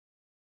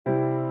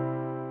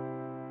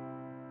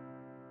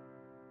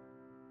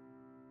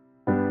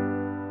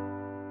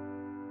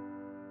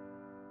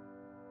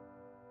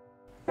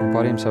mu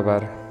parim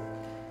sõber,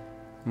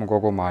 mu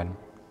kogu maailm.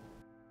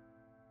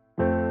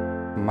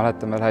 Ma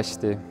mäletan veel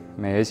hästi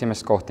meie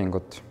esimest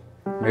kohtingut.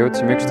 Me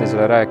jõudsime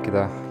üksteisele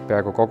rääkida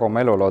peaaegu kogu oma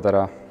elulood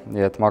ära,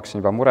 nii et ma hakkasin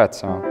juba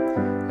muretsema,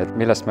 et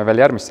millest me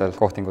veel järgmistel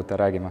kohtingutel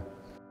räägime.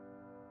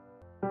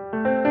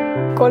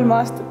 3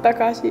 aastat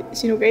tagasi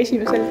sinuga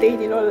esimesel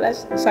teidil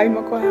olles sain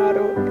ma kohe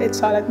aru, et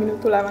sa oled minu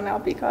tulevane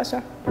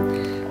abikaasa,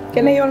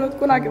 kelle ei olnud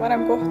kunagi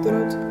varem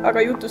kohtunud,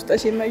 aga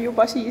jutustasime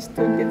juba siis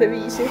tundide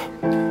viisi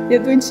ja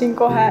tundsin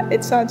kohe,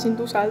 et saan sind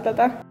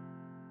usaldada.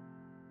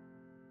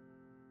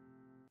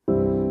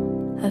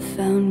 I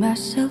found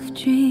myself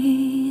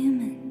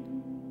dreaming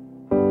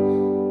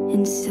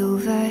in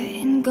silver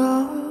and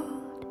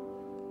gold,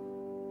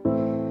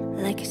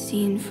 like a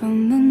scene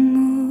from a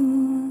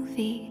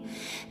movie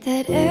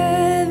that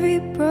every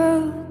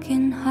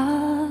broken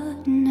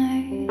heart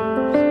knows.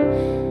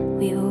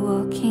 We were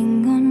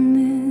walking on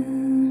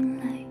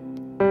moonlight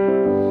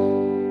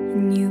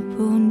and you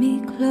pulled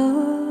me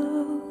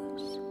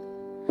close.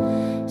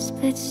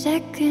 Split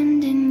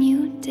second and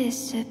you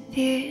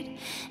disappeared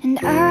and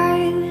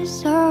I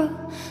was all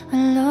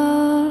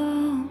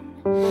alone.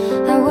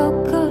 I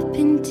woke up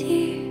in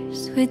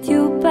tears with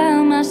you by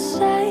my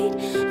side,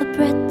 a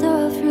breath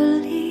of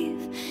relief,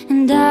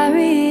 and I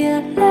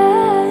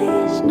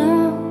realized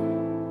no,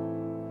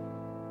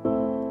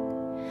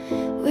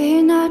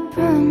 we're not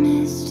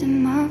promised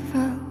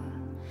tomorrow.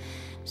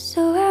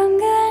 So I'm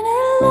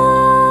gonna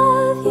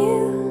love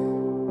you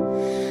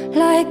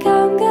like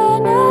I'm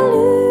gonna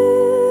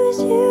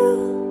lose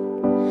you.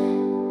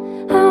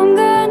 I'm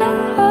gonna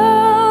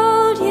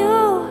hold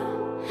you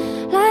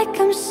like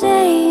I'm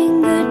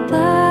saying goodbye.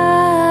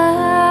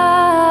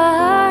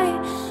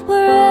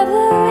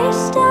 Wherever we're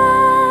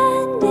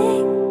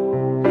standing,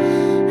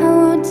 I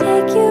won't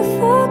take you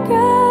for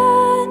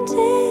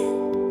granted,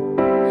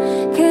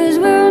 'cause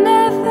we'll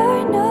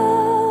never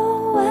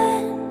know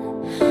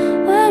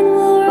when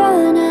we'll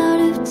run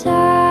out of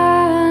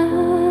time.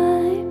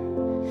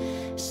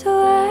 So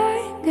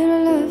I'm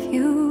gonna love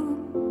you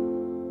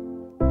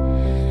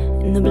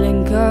in the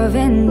blink of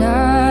an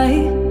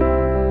eye,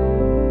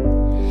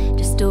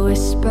 just a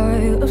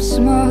whisper of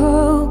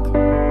smoke.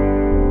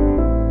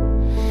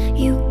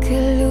 You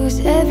could lose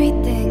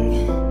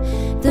everything.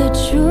 The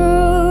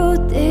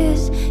truth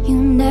is you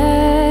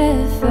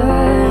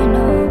never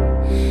know.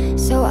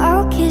 So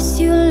I'll kiss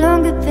you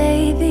longer,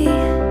 baby,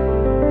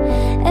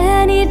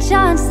 any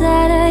chance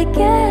that I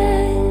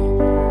get.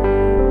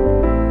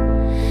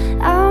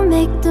 I'll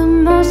make the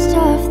most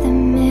of the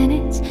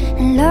minutes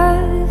and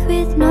love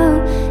with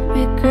no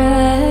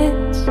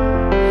regrets.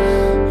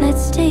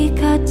 Let's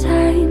take our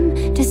time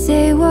to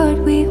say what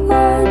we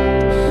want,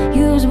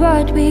 use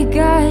what we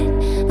got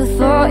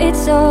before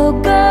it's all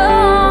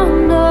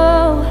gone.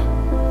 No.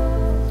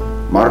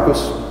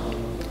 Markus,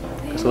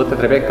 kas sa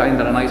võtad Rebeca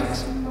endale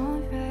naiseks?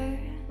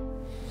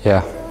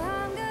 Jah.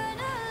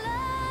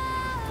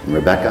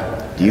 Rebeca,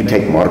 do you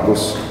take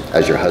Markus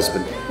as your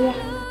husband? Yeah.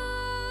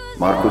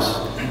 Markus,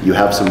 you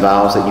have some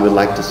vows that you would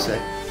like to say?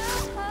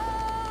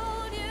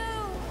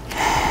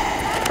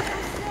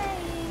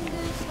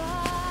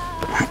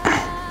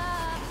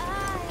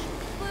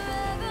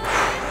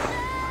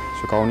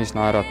 Su kaunis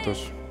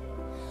naeratus,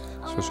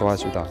 su soe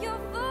süda,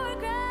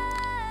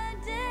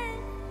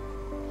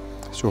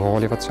 su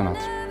hoolivad sõnad.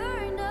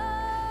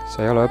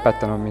 Sa ei ole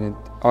õpetanud mind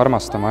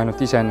armastama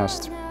ainult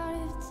iseennast,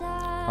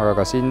 aga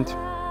ka sind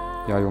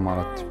ja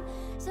Jumalat.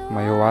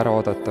 Ma ei jõua ära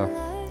oodata,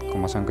 kui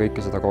ma saan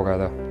kõike seda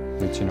kogeda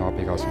nüüd sinu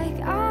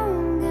abikaasana.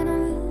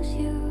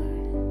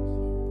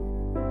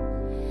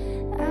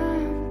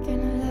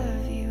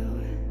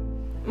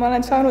 Ma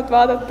olen saanud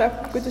vaadata,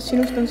 kuidas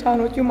sinust on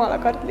saanud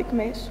jumalakartlik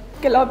mees,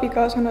 kelle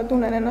abikaasana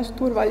tunnen ennast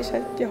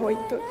turvaliselt ja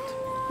hoitult.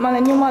 Ma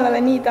olen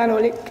Jumalale nii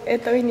tänulik,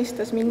 et ta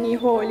õnnistas mind nii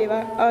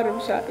hooliva,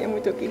 armsa ja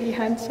muidugi nii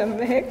handsome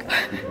mehega.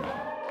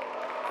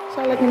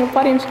 Sa oled minu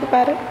parim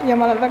sõber ja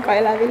ma olen väga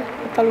elevil,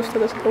 et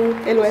alustada seda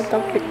uut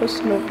eluetappi koos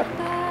sinuga.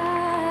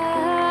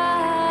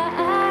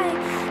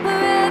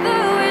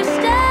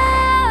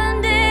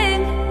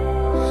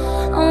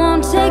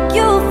 Take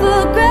you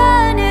for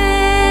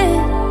granted,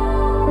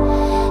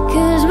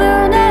 'cause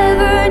we'll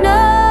never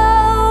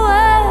know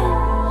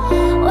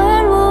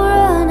when we'll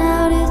run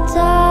out of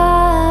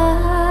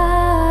time.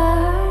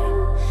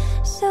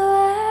 So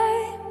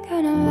I'm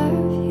gonna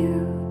love you.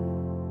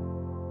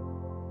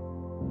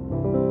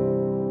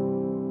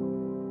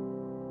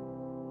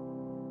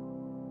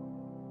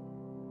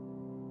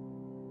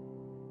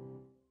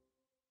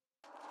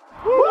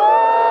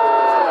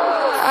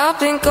 I've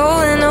been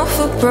going off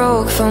for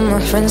broke for my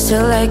friends to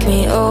like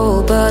me,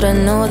 oh, but I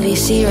know they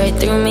see right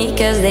through me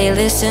 'cause they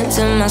listen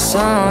to my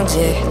songs,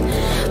 yeah.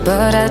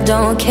 But I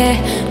don't care,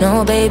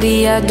 no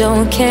baby, I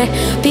don't care.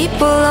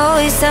 People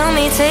always tell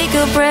me take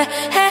a breath,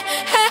 hey,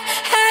 hey,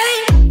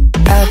 hey.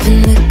 I've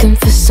been looking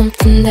for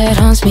something that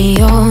haunts me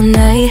all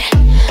night.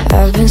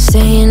 I've been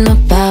staying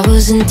up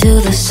hours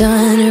until the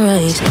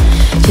sunrise.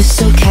 Just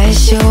so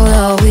casual,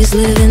 always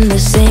living the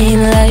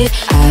same life.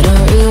 I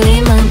don't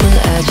really mind, but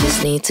I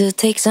just need to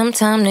take some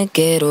time to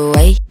get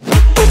away.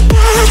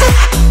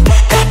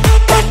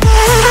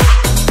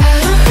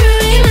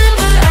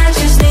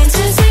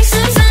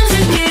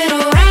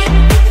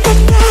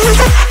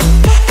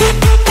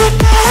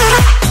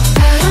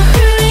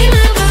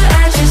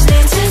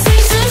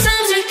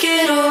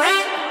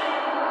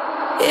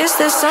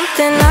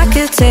 Something I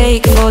could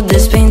take for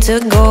this pain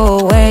to go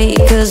away.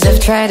 Cause I've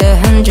tried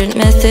 100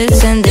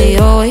 methods and they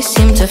always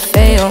seem to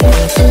fail.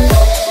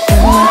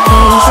 Am I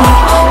crazy?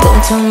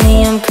 Don't tell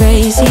me I'm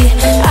crazy.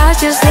 I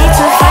just need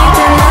to find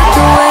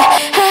another way.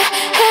 Hey,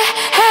 hey,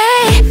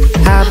 hey.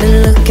 I've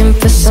been looking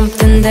for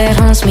something that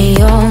haunts me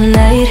all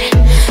night.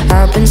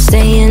 I've been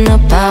staying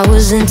up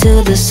hours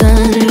until the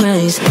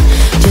sunrise.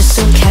 Just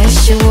so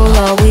casual,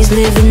 always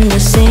living the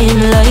same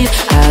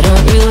life. I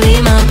don't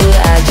really mind, but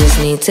I just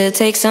need to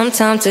take some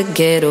time to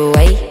get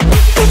away.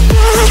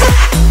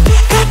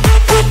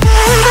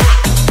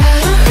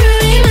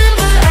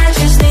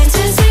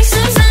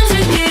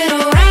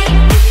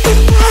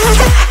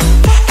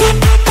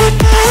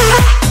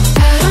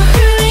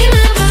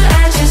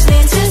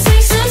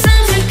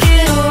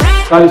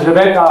 Kallis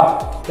Rebeca,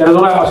 tere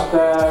tulemast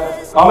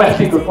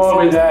ametlikult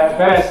poomide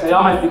peresse ja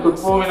ametlikult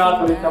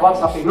poominaatorite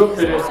WhatsAppi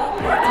gruppile.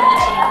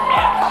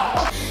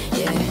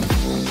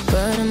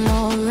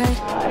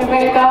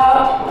 Rebeca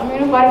on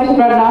minu parim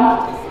sõbranna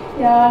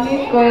ja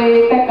nüüd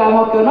kui Pekka ja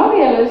Moki on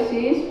abielus,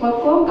 siis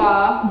Moku on ka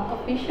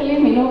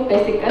officially minu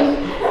pestikas.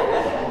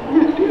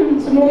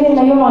 See on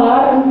eriline Jumala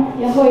arm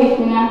ja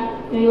hoidmine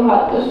ja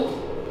juhatus,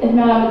 et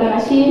me oleme täna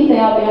siin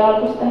teie abielu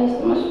algust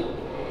tähistamas.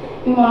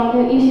 Jumal on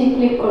teil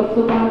isiklikult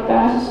lubanud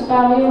tänasesse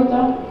päeva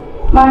jõuda.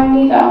 Ma olen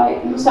nii tänulik,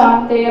 et ma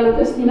saan teie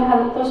eludest nii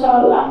lähedalt osa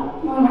olla.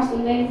 Ma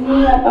armastan teid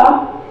nii väga.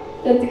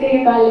 Te olete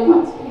kõige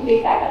kallimad ja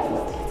kõige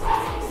ägedamad.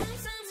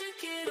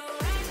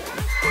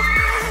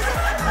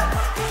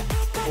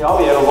 Ja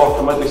abielu kohta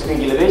ma ütleks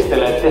kõigile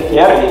teistele, et tehke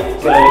järgi,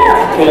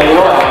 kellel ei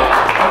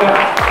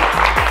ole.